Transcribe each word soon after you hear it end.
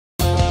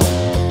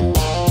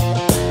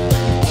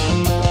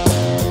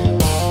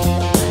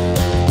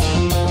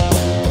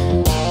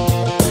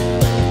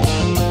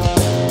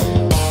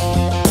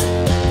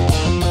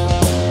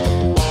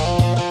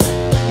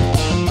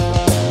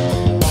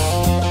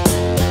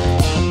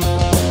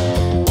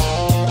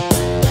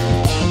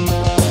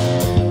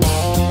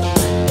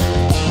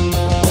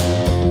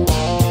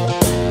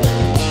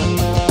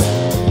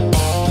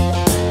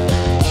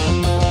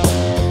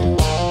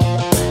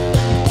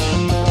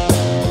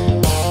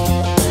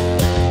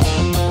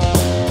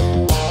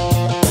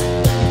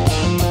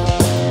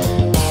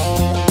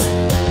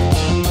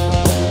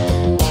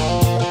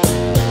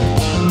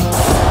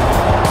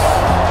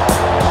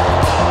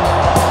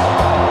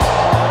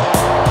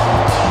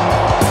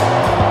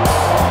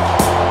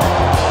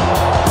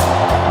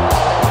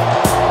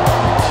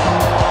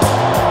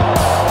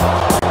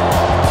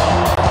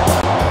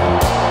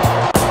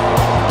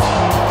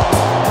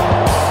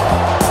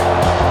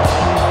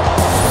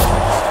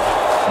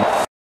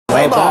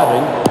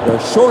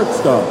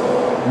shortstop,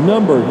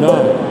 number 9.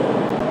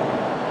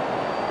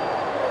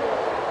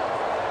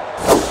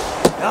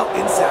 Now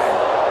inside.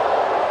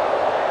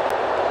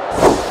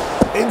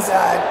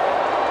 Inside.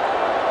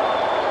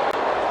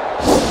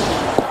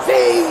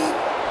 See.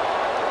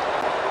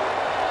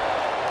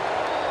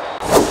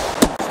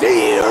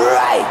 Stay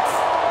right.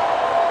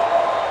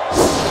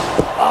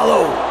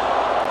 Follow.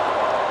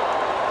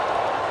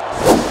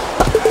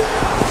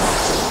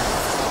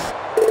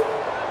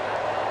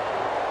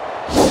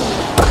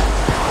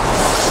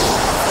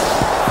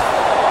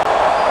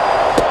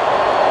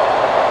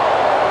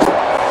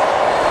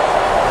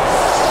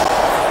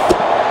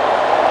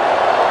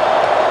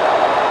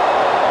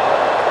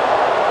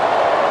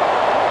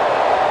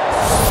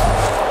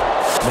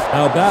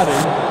 Now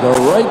batting, the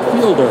right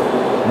fielder,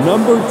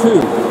 number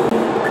 2.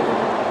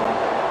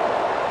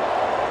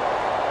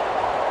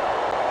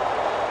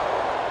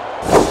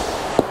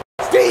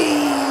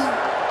 Steve!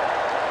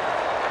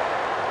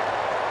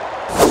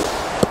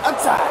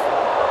 Outside!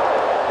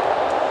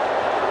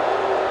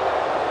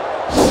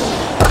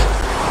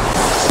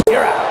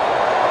 You're out!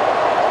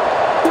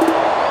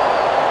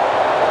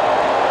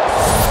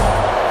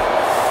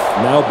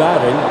 Now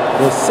batting,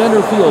 the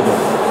center fielder,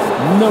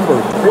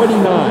 number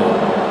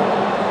 29.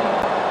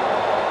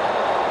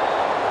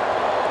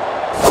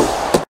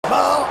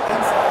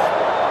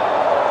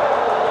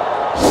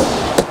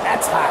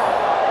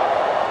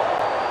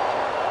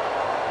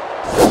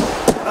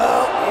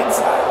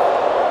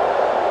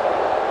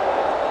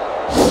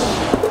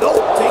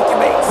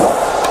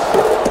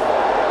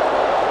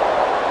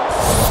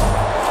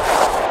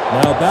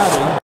 Now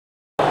batting,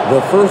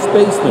 the first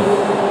baseman,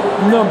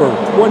 number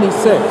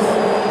 26.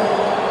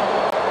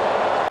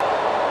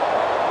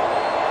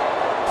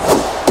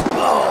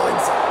 Oh,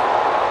 inside.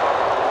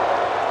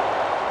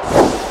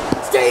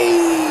 Stay!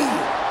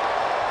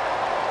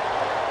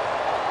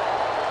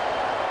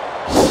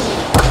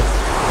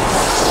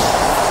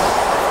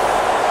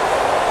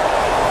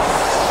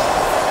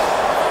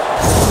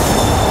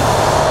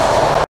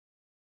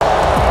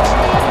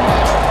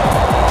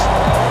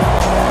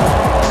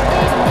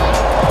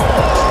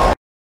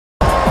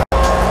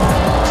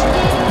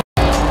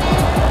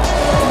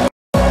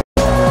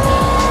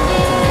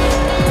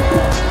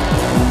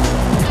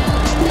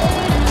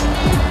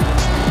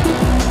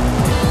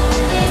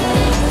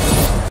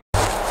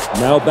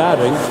 Now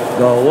batting,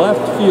 the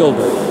left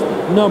fielder,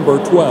 number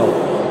 12.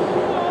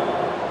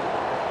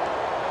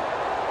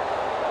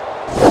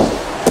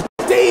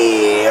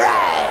 Stay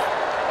right.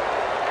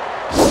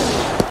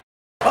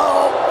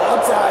 Oh,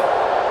 outside.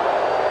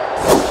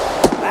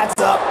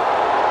 That's up.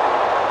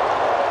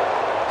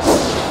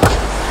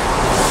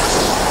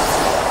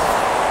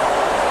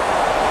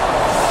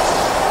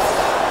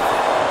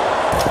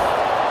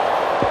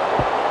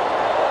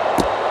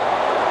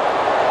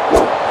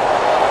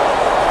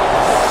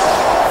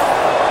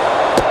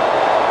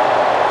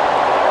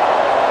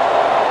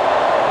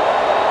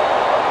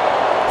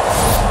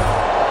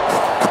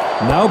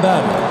 Now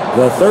batting,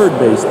 the third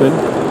baseman,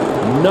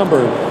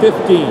 number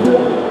 15.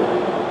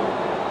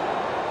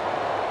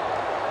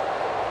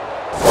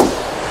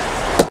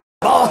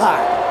 Ball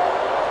high.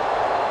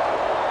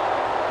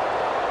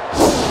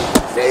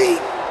 See?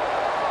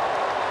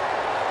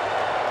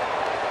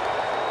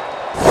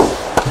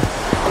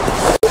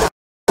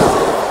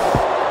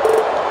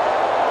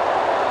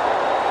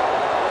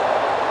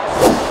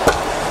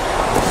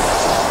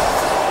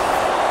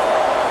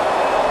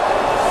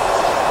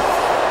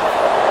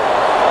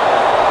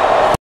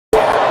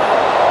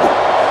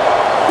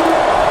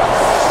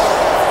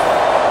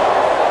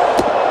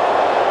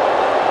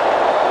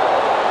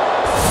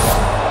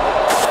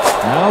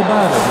 Now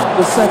batting,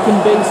 the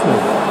second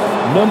baseman,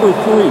 number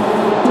 3.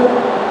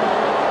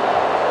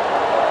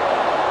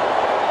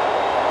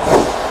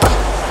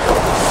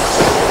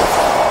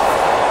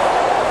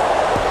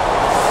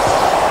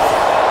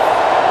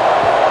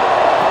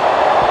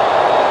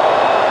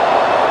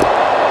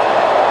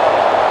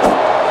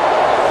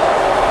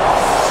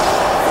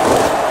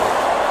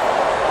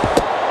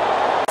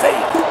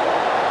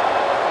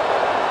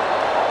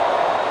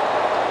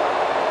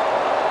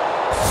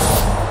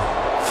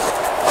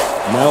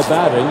 Now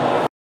batting,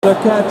 the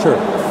catcher,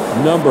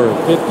 number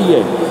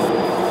 58.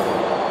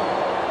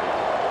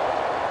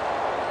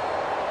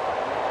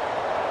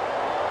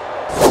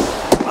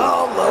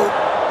 All low.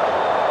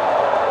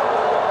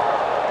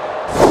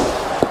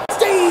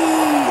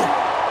 Steve!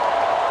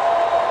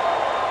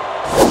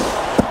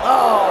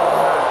 Oh.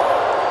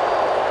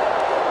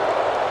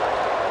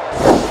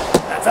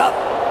 That's up.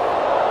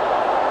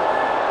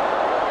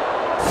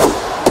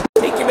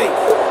 Take your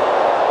base.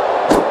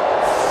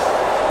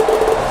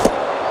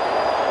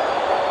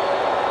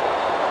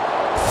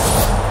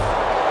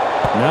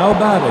 Now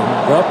batting,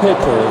 the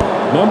pitcher,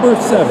 number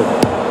 7.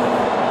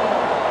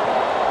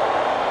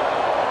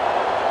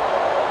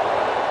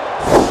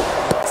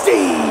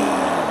 Steve!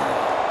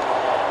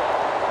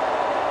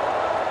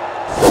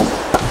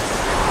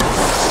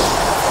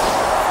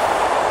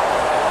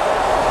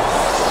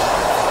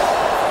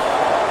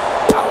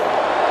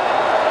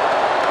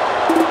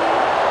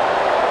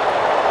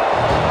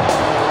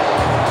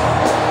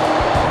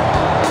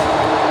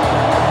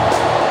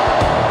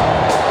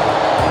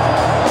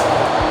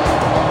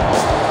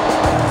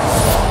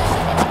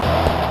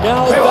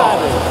 Now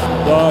batting,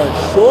 the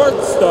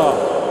shortstop,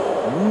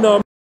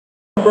 number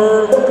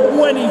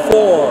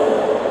 24.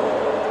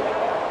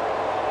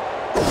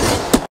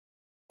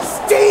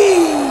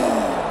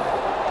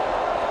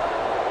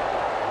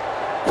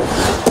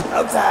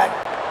 Outside.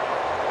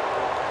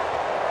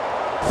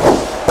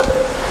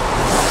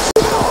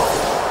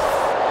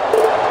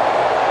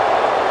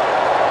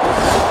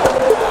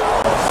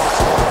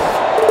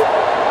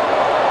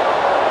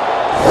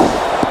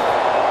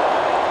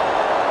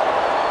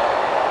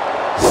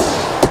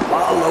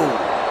 Follow.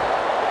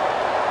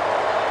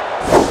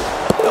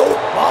 No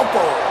ball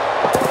four.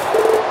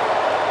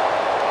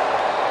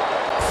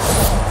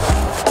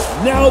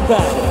 Now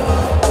batting,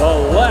 the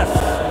left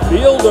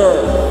fielder,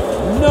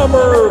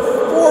 number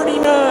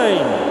 49.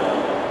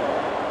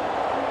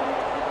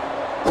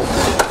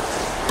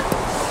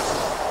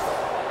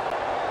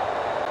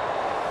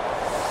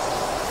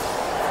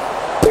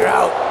 You're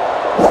out.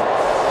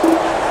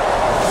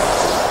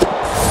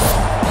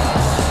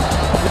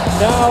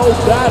 Now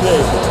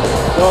batting,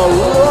 the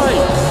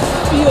right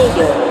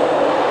fielder,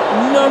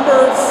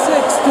 number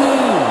 16.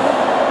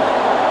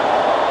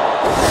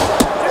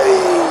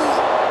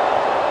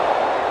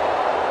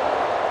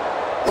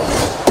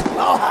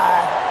 Ball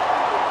high.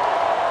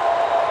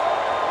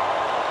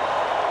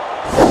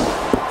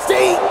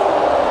 Steve.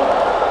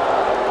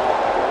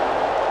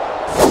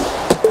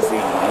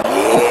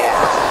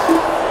 Yeah.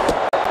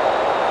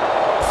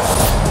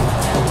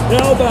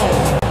 Now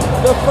batting,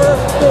 the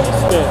first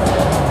baseman,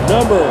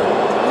 number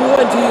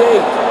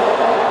 28.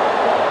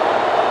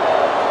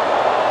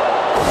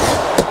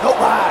 Go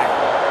high.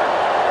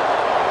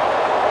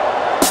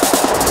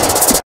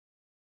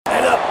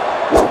 Head up.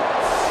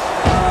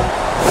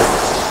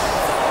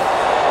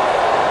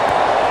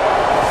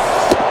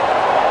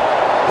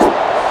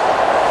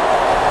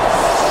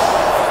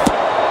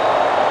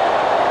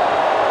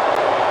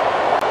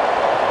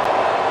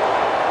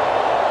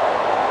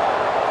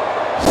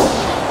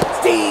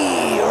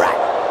 Steve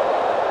right.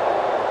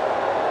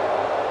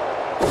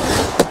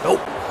 Nope.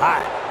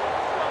 High.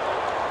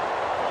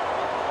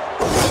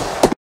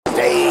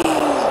 Steve.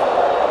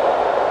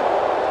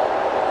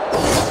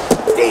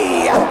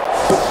 Steve.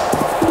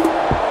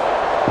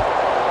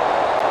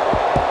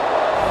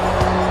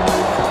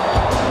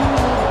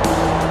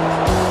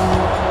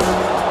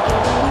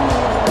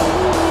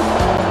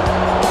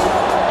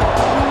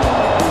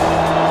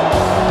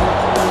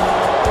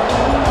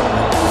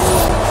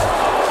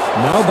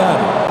 Now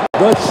batting,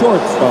 the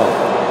shortstop,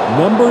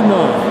 number 9.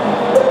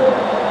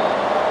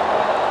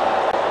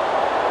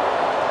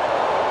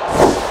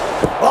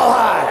 Ball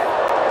high.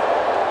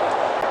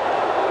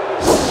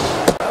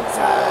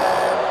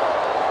 Outside.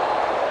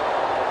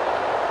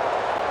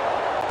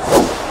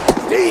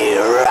 Steve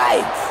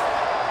right.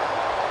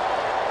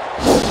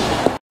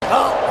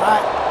 Ball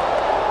high.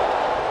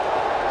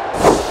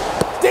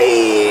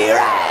 Steve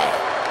right.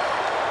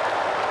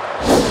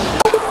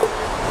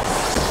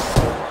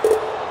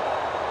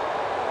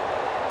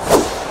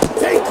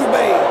 Take your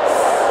base.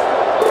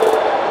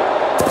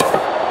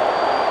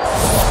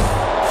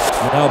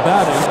 Now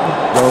batting,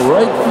 the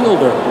right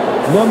fielder,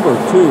 number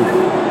 2.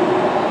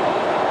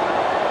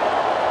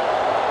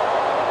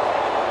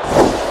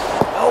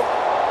 Nope.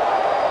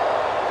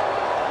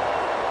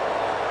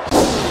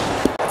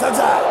 That's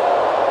outside.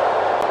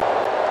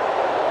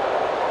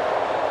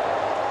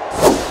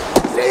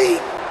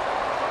 Steve.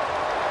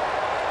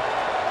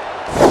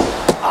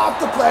 Off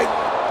the plate.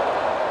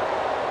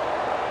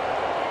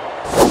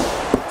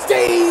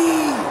 Steve.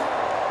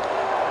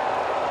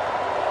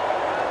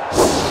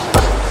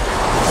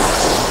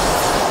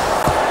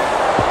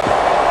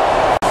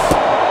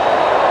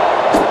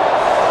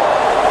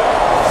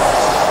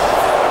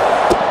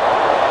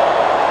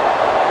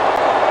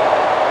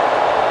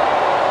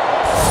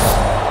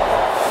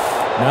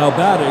 Now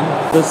batting,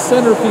 the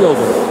center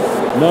fielder,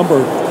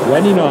 number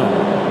 29.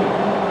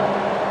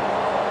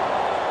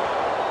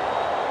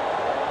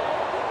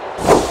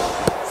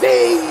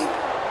 Steve.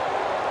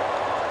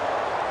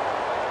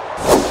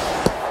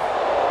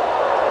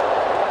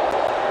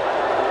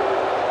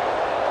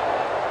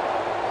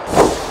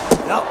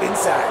 Up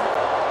inside.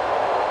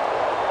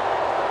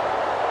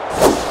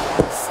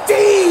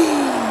 Steve.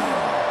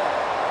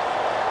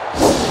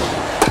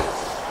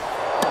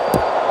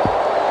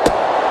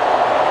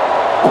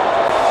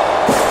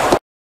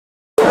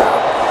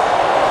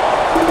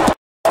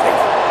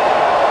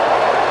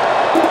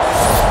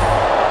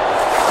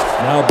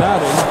 Now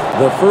batting,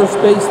 the first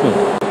baseman,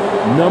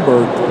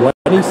 number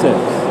 26.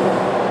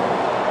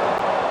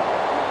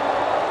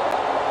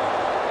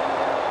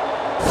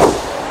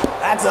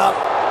 That's up.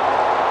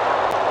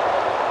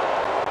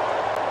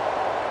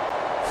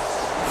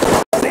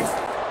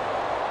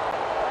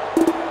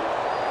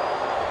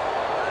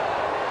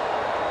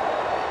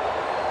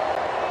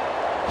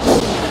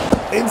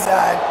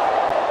 Inside.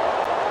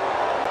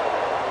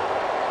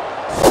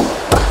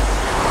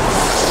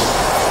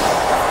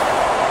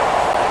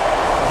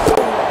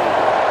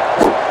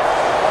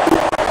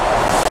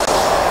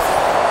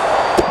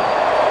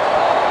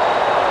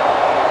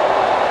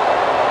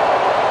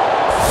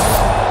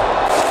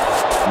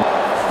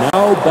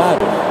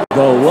 batting,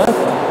 the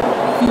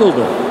left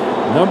fielder,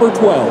 number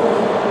 12.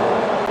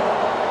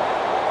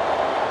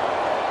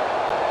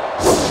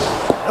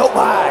 Nope,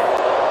 high.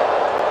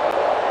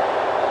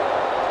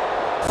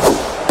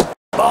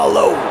 Ball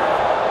low.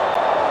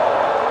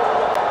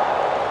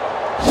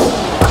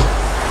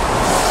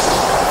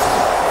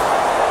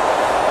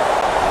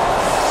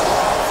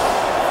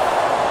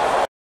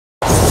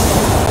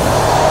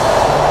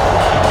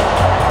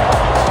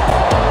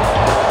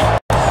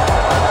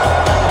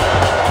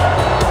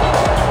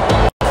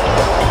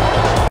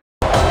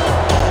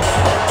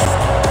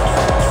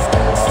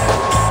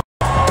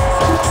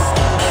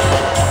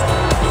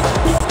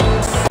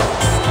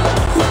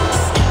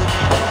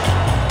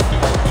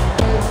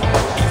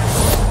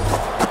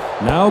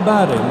 Now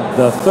batting,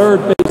 the third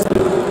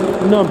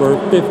baseman, number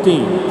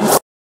 15.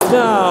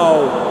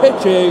 Now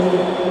pitching,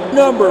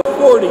 number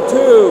 42.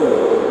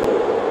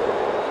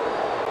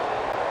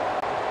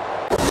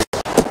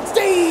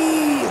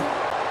 Steve!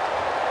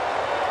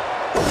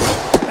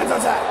 That's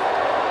outside.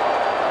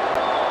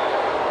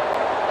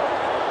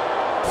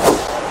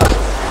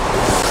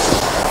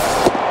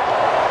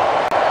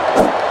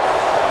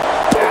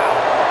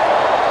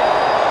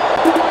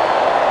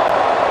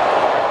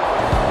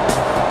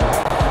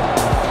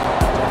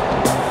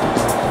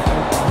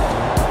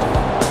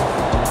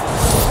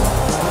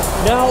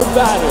 Now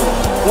batting,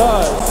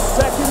 the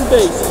second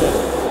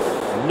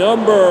baseman,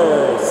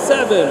 number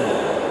 7.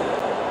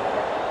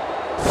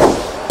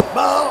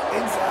 Ball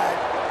inside.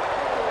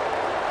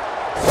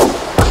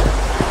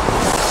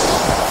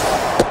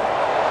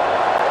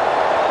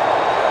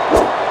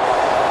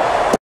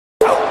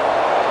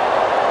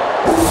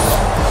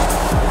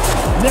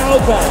 Now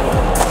batting,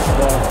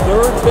 the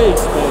third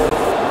baseman,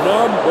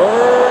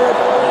 number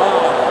 5.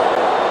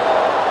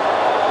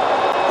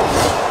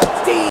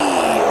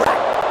 Steve!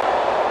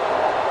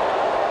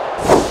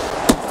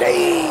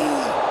 Steve!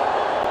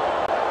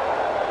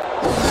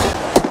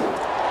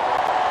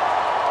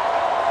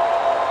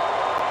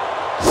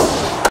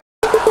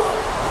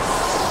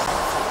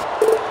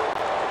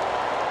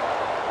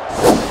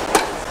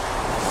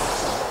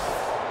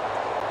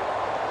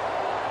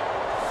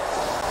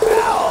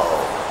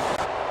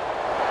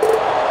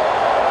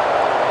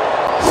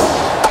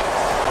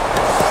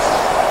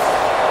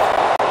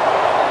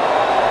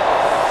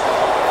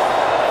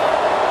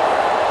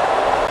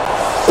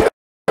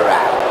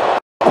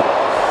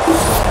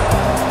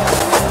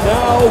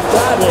 Now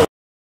batting,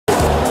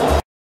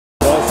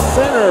 the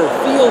center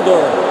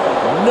fielder,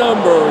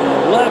 number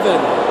 11.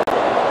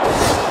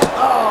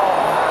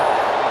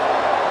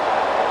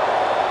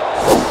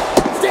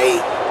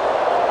 Steve!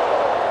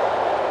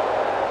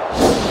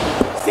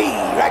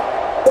 Steve, right?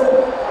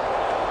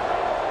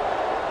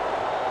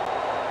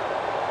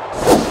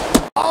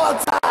 All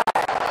outside.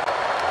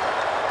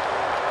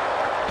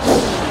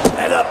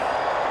 Head up.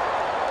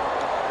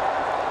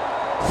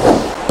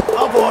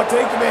 All aboard,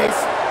 take your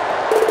base.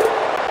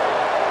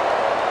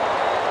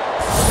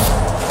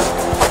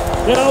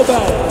 Now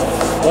batting,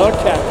 the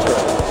catcher,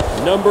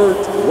 number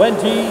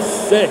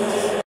 26.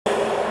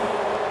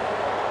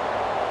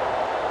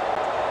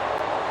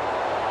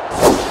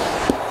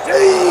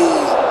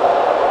 Steve!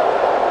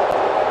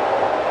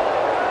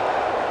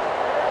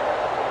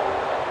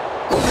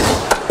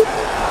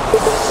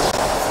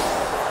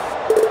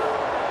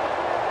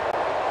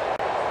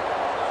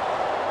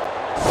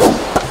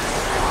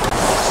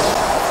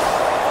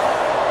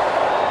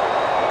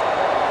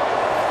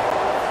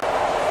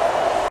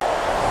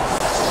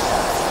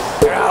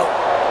 You're out.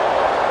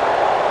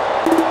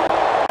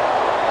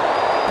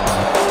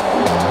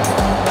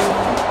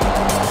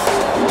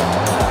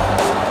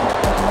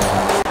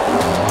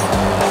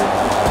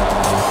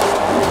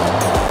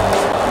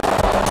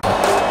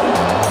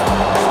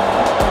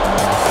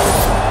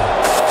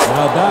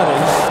 Now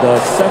batting, the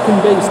second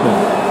baseman,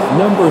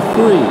 number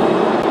 3.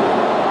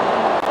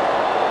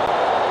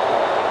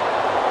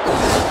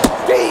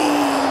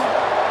 Steve!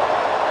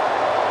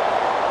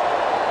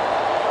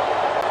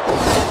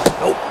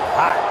 Nope,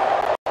 high.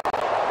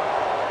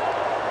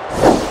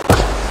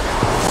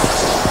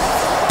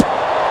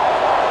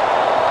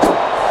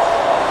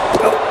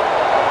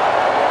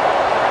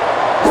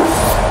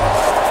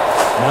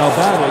 Now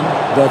batting,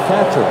 the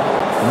catcher,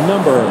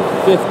 number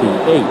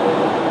 58.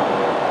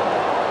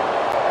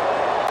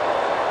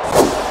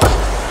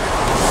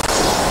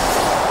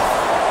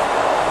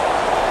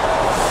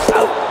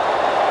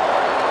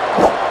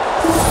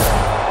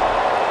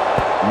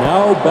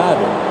 Now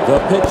batting, the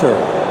pitcher,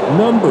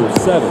 number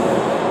 7.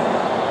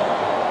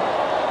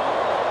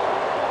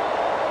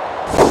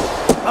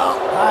 Ball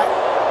high.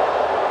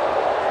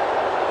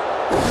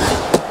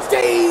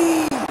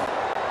 Steve!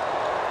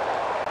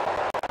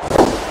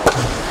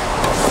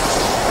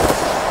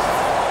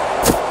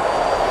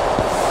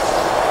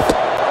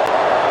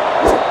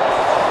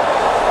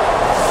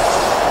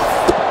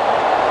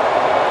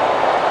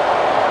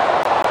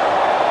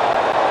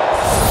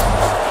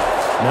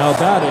 Now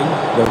batting,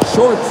 the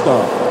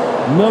shortstop,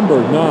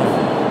 number 9.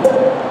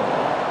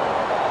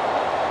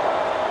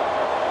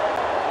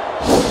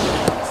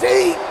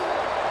 Steve!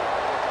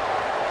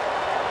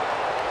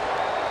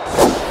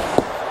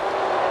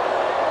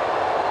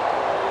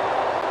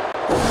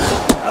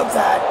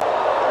 Outside.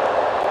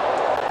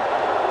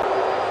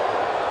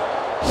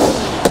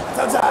 That's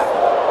outside.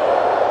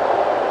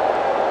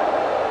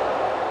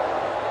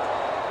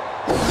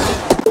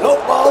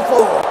 Nope, ball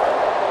 4.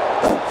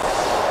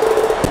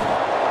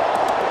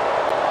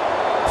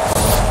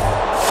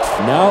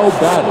 Now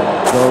batting,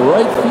 the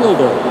right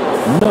fielder,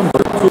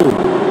 number 2.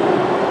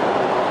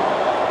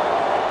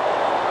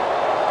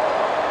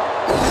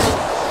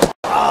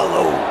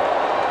 Follow.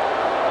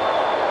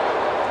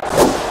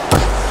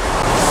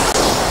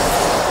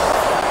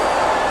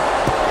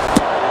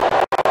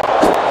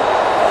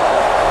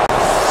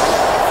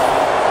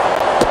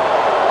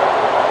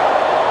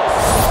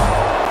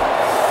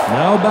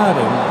 Now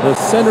batting, the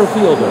center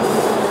fielder,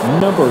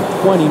 number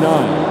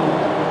 29.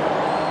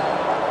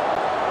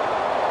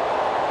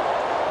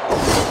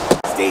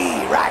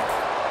 Stay right.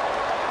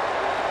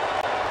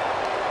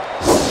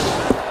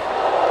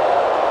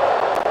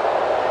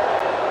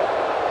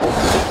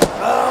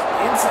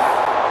 Inside.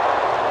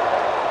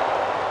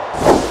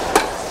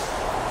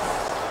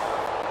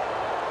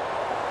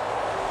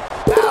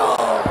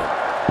 Down.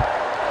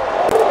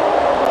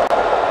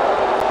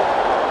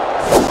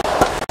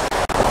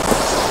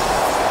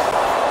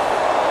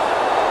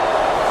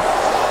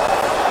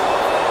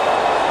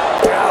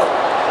 You're out.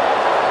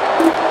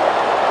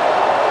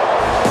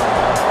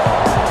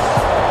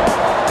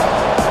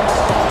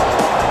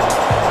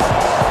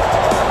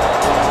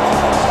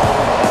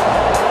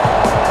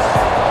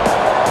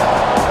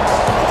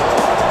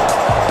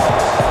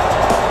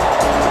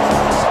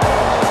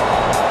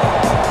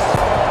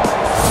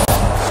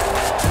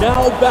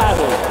 Now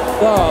batting,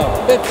 the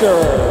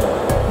pitcher,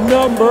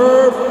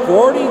 number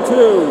 42.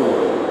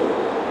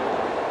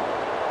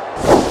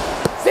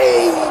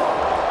 See.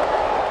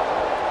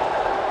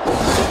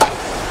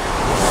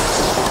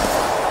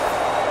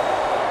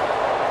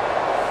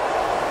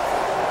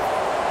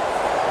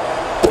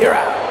 You're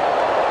out.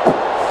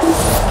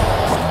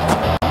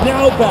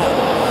 Now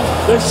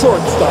batting, the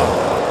shortstop,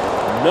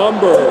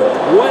 number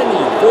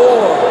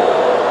 24.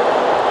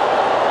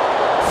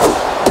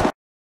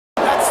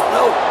 That's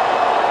low.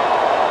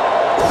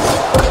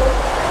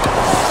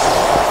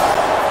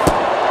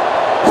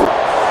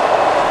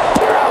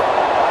 You're out.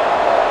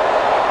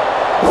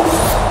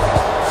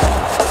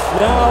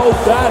 Now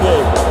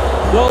batting,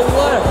 the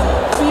left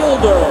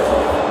fielder,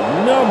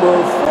 number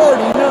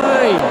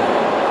 49.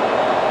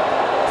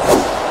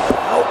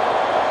 Nope.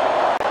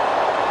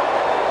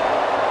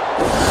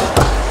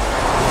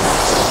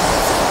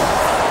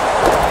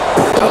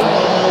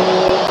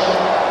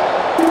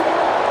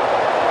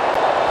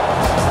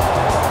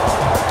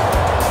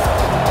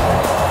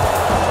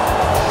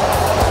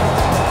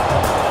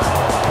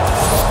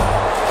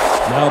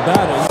 Now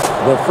batting,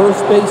 the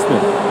first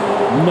baseman,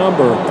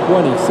 number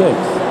 26.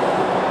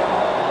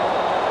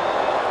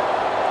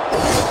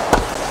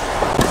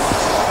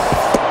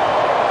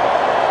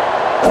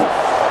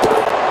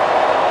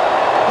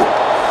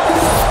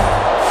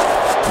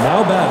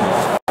 Now batting,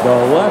 the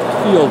left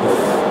fielder,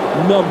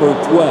 number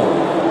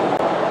 12.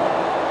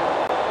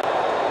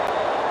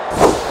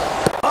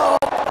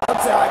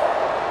 Outside.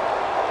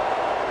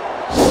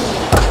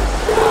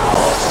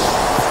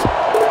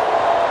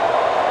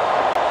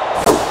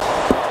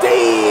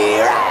 Stay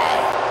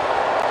right.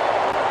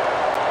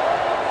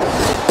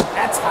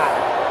 That's high.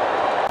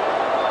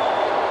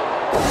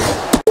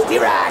 Stay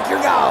right.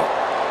 You're gone.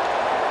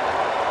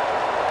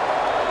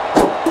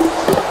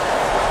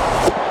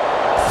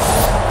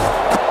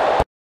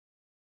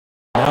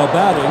 Now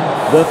batting,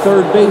 the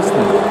third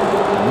baseman,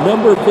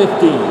 number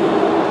 15.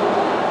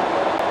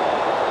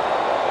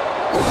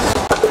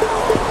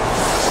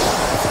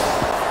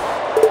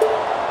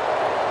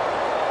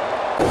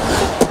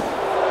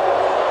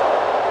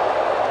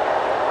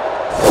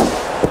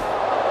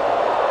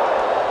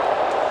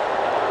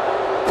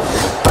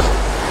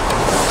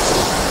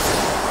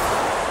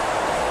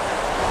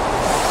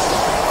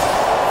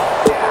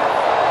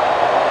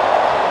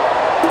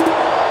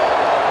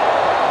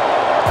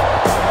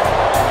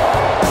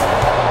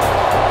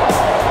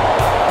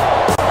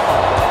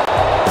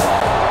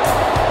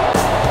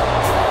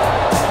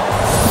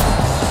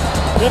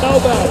 Now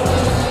batting,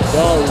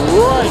 the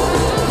right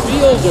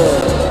fielder,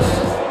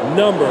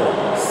 number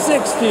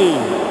 16.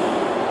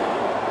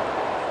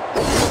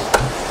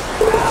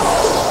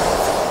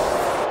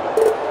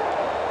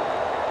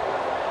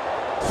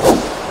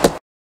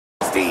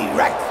 Stay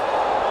right.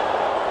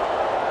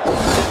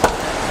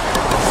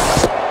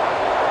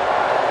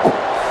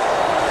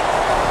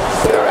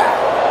 You're out.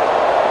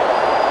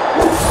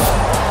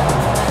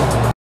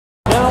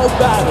 Now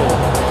batting,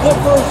 the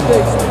first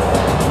baseman,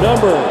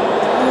 number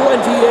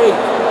 28.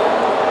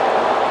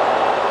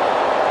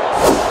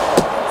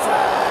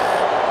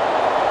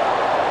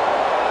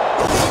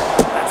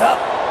 That's up.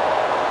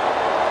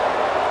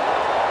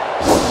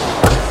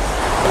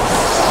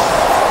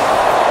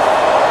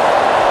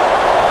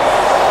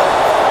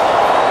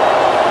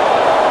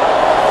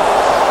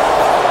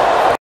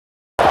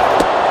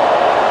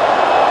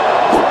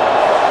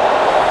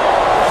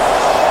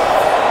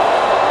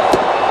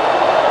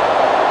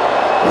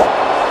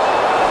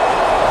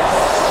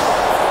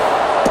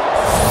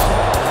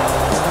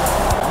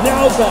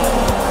 Now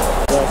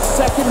back, the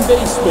second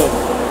baseman,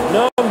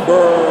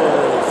 number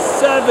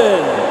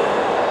 7.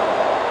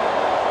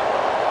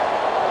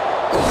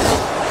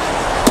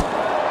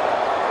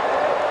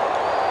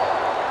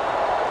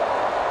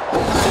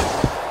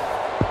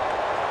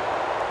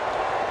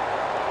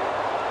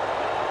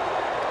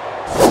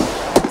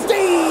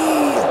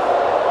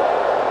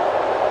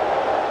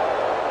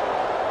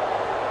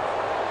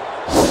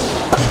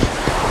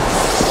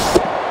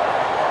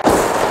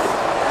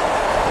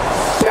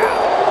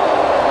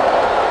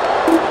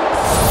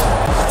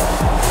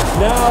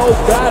 Now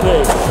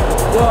batting,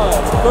 the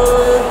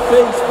third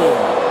baseman,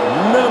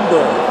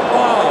 number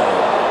 5.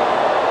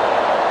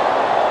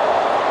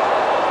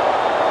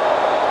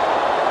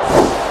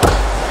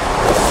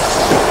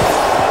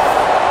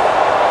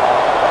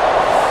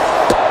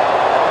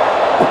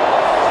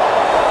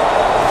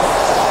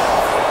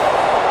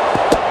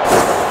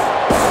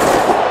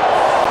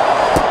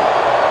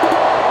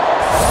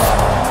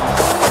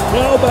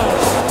 Now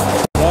batting,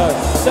 the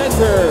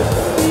center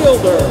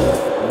fielder,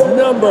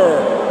 number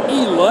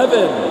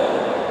 11.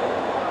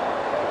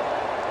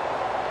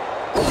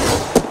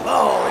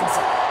 Oh,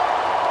 inside.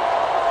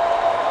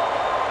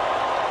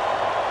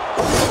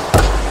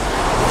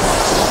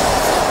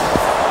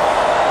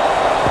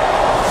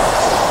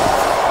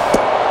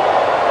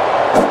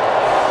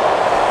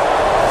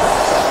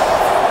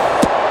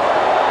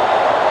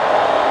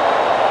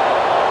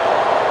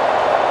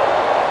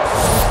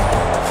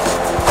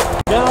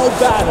 Now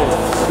batting,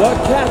 the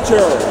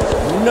catcher,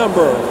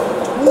 number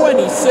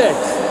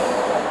 26.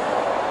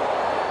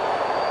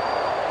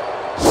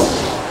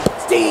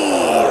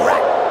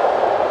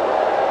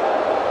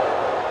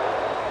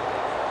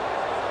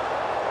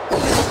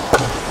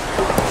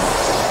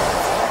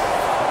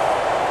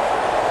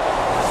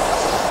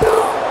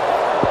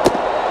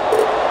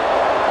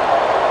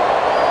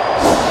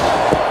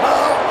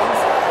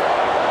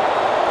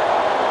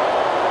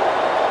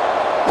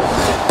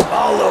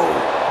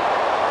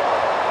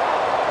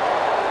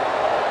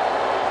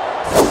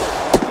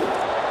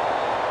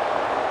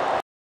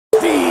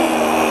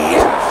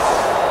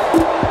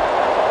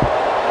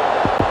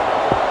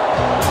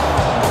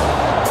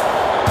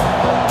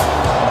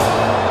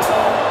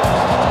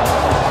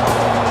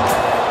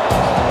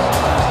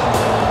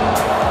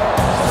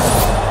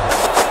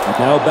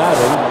 Now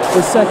batting,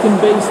 the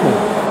second baseman,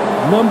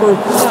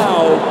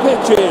 now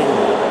pitching,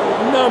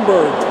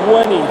 number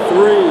 23.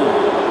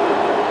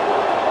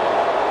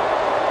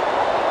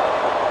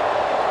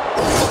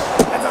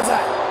 That's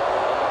outside.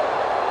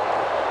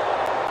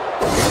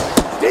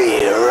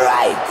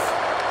 Right.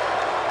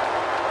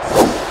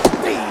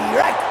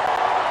 Right.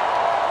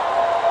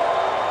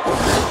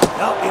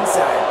 No,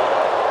 inside.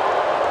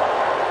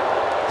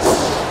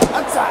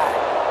 Outside.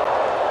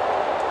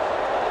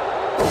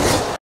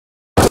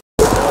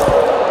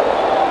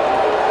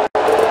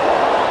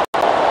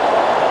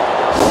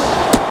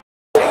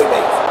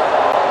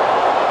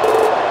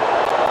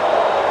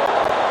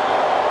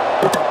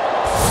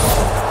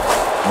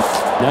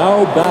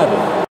 Now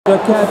batting, the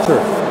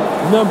catcher,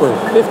 number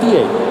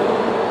 58.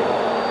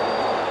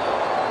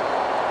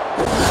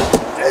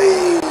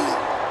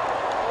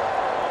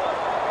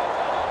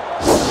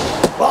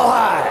 Ball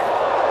high.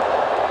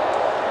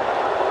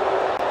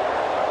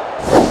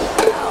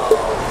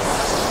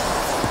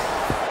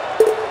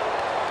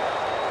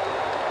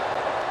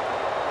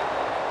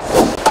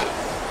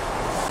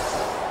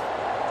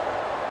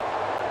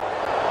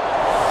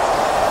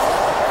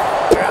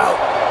 You're out.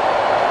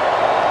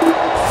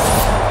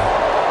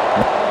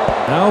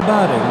 Now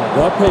batting,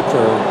 the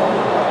pitcher,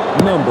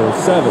 number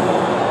 7.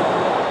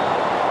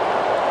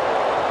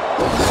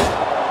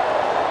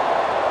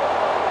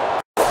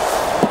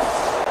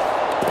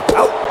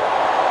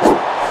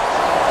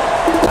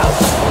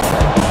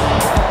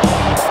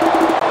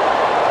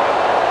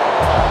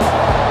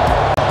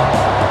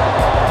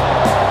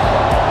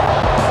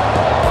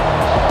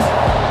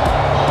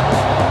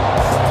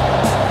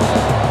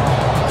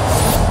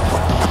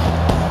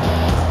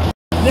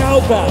 Now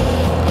batting,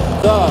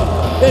 the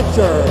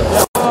pitcher,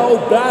 now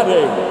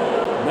batting,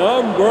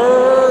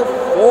 number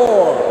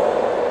 4.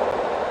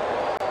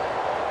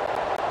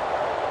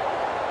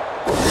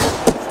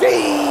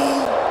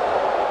 Steve!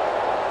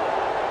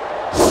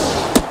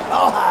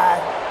 Ball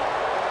high.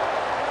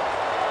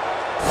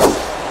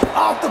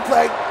 Off the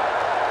plate.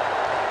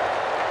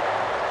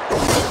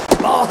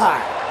 Ball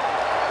high.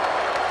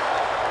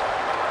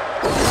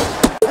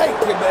 Take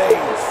your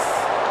base.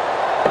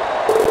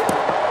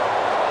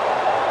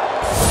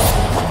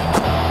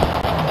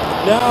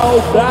 Now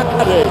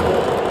batting,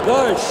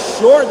 the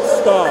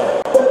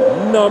shortstop,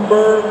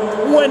 number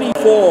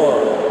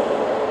 24.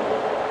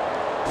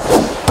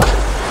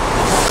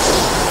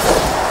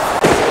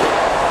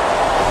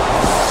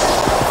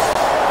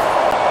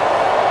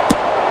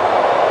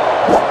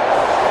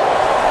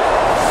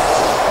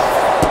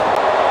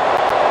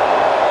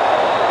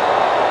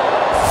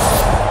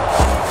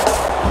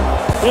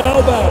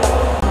 Now batting,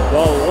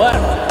 the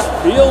left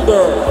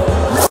fielder.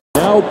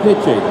 Now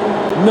pitching,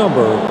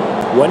 number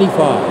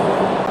 25.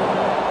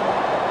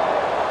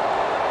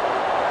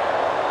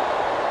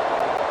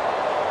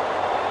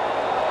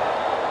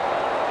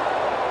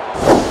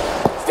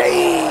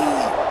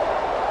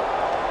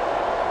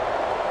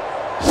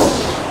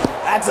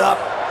 Pads up.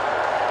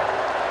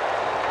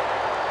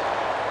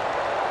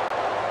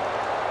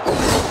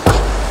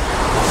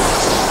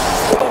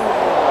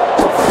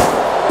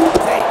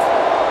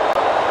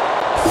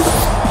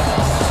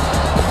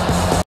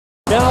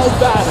 Now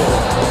batting,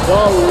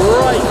 the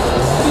right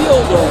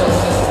fielder,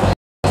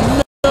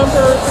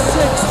 number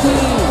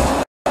 16.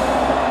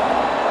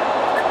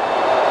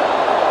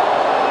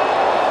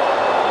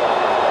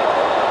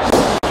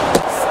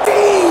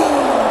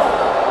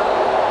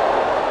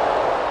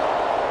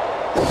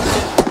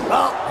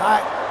 Ball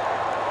high.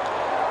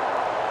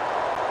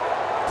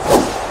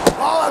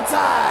 Ball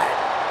outside.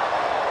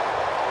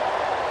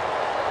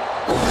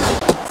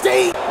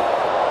 Steve.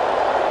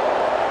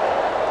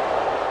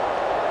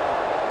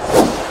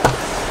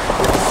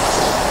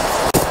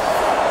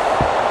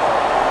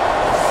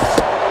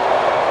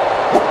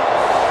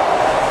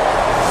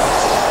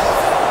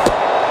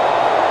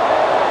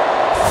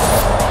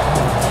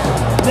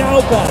 Now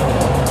batting,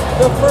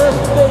 the first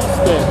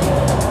baseman,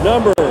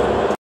 number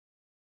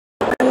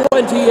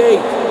 28.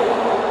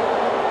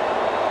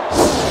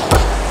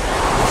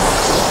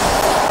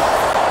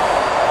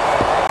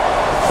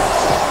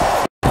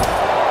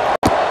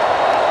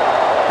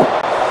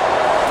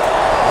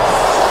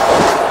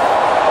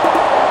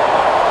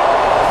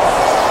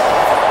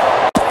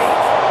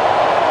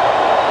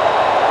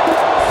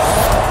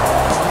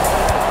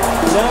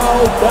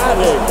 Now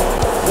batting,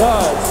 the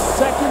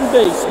second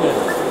baseman,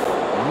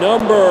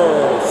 number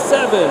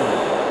 7.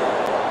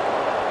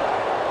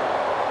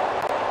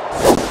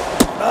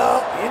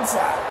 Ball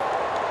inside.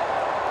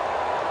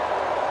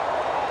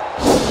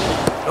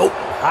 Nope,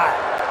 high.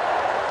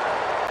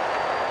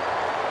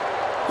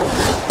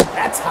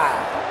 That's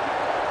high.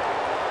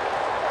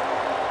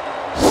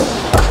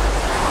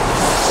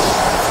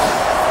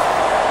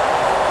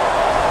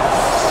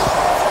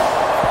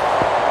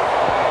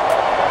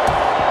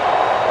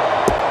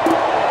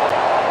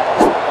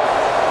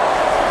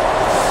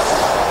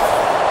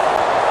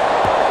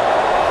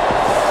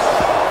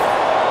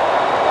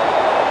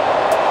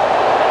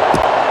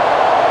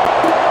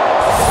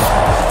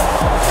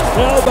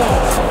 Now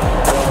batting,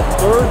 the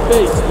third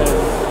baseman,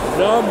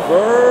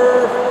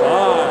 number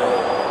 5.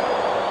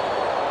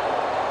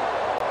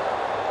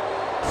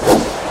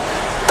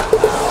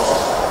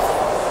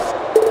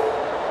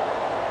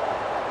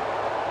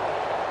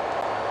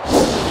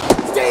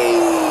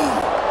 Steve.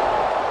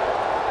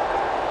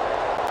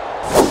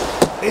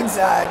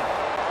 Inside.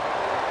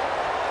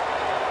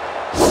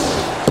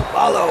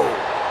 Follow.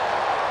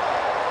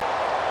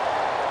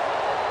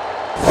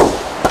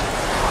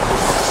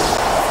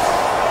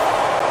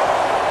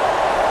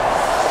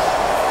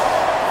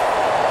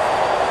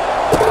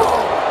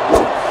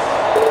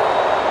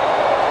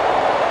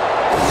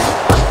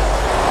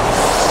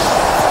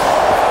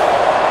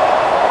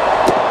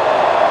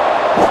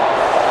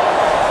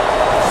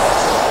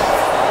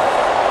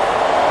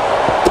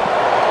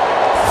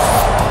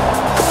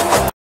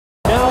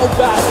 Now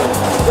batting,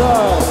 the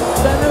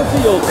center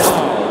field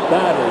now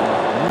batting,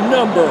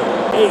 number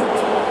 8.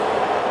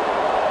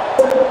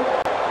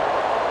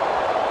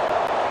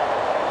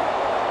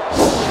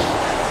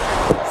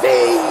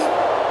 Steve.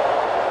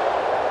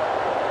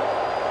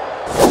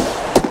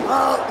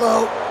 Ball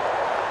low.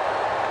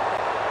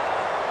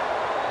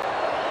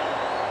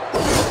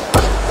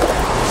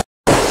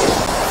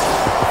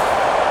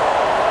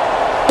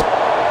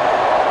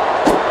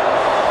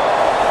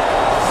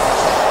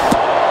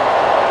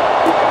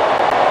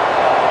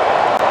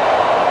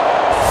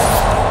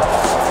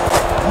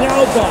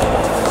 Now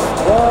batting,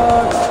 the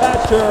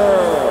catcher,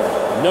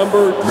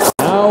 number.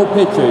 Now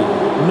pitching,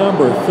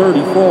 number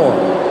 34.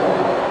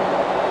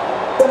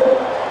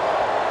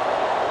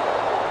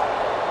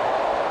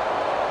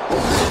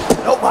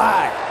 Nope,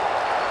 high.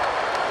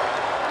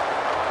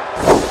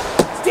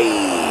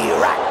 Steve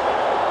right.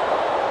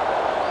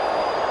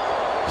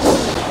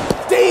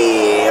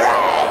 Steve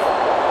right.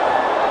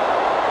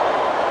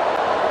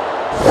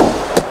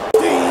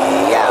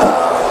 Steve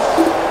out.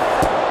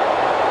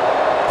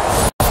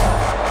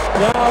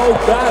 Now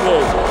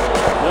batting,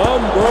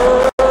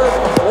 number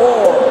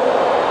 4.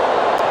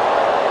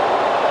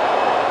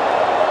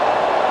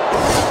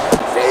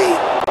 Steve.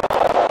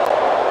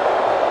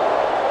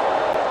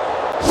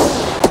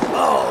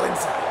 Ball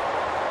inside.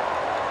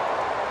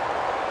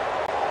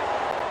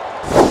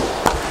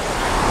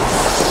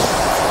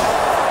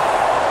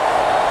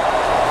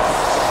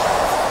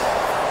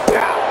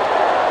 Yeah.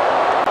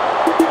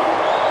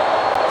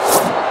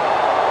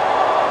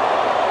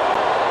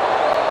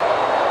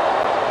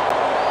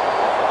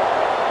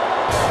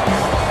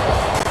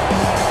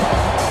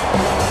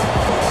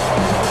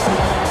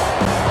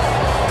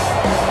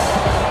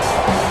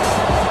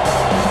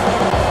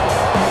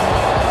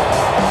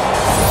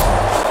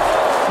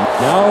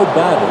 Now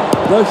batting,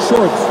 the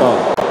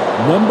shortstop,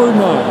 number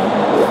 9.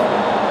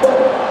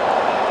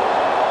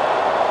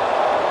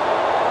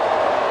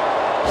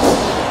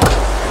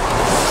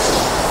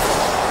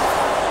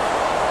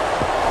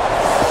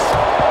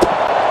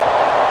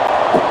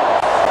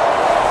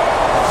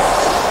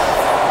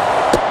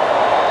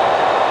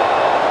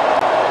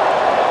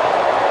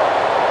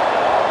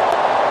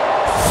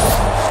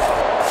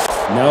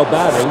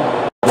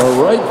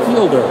 right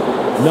fielder,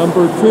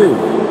 number 2.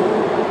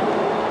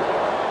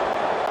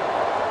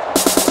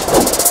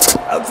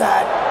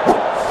 Outside.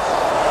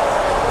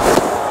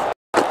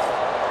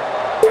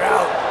 You're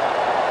out.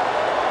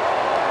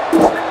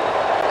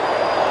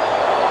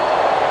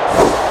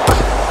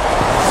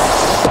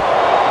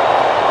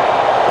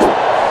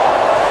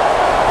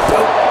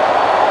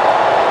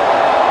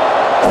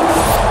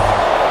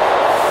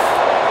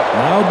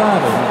 Now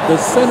batting, the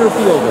center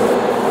fielder,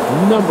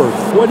 number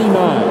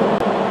 29.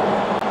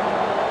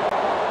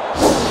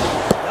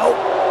 Nope.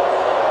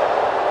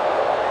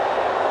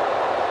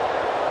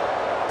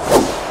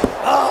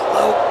 Oh,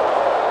 low.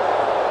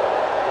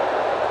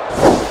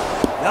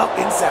 Nope,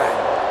 inside.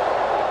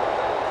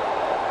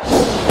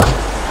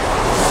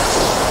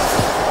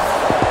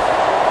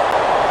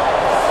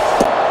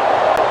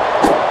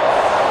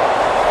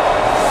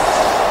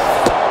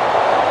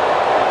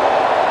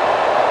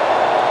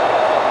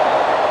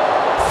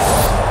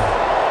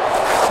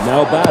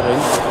 Now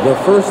batting, the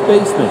first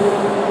baseman,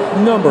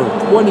 number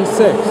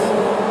 26.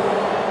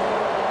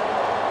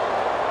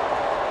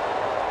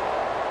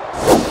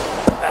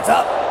 That's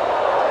up.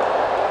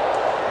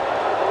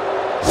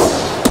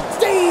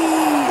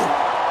 Steve!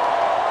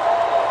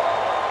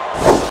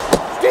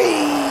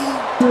 Steve!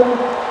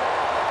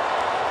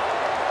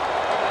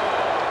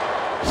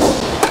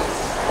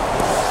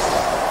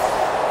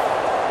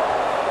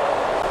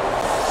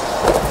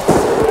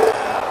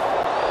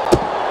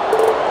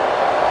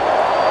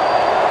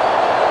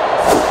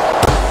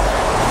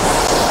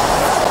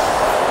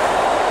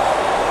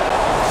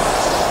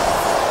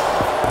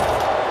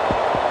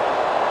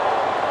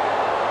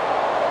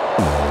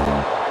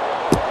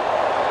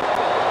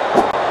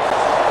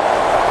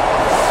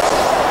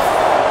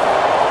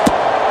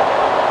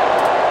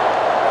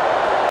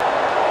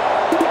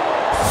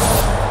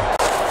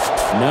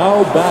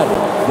 Now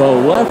batting, the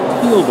left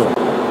fielder,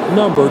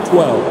 number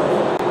 12.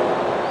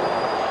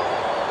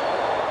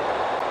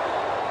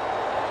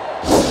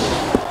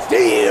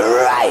 Steve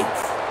right!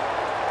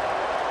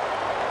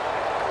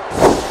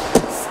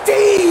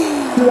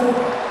 Steve!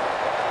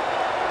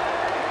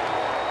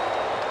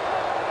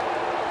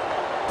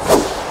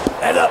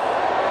 Head up!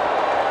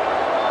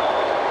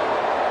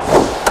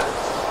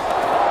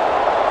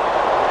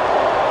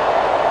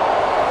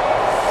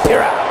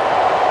 You're out!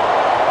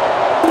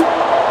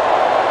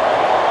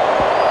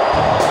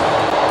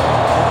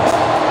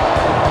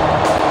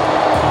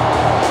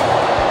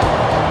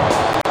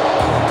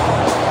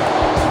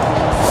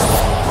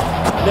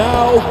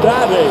 Now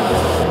batting,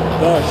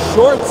 the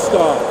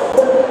shortstop,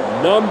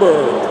 number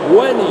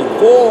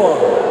 24.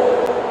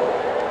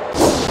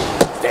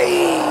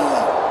 Steve!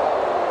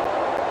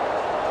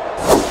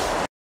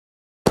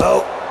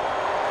 Oh.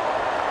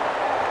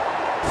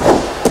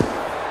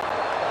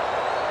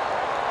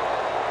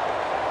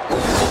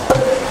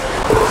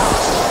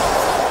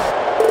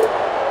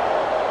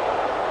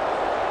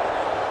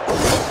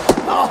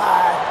 Oh,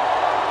 hi.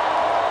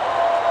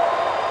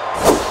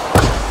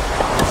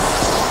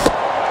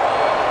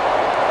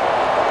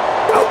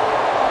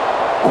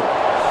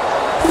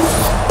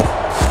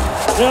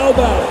 Now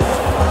batting,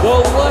 the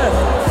left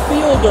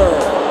fielder,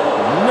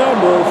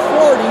 number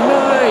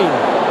 49.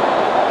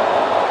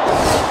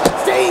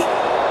 Steve!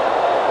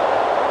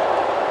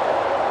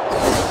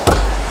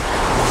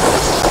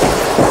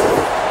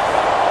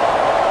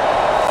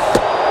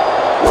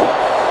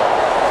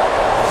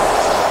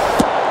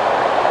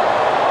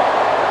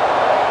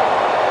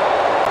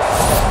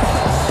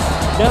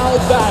 Now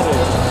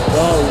batting,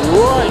 the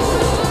right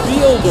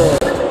fielder,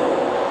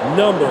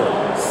 number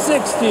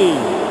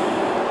 60.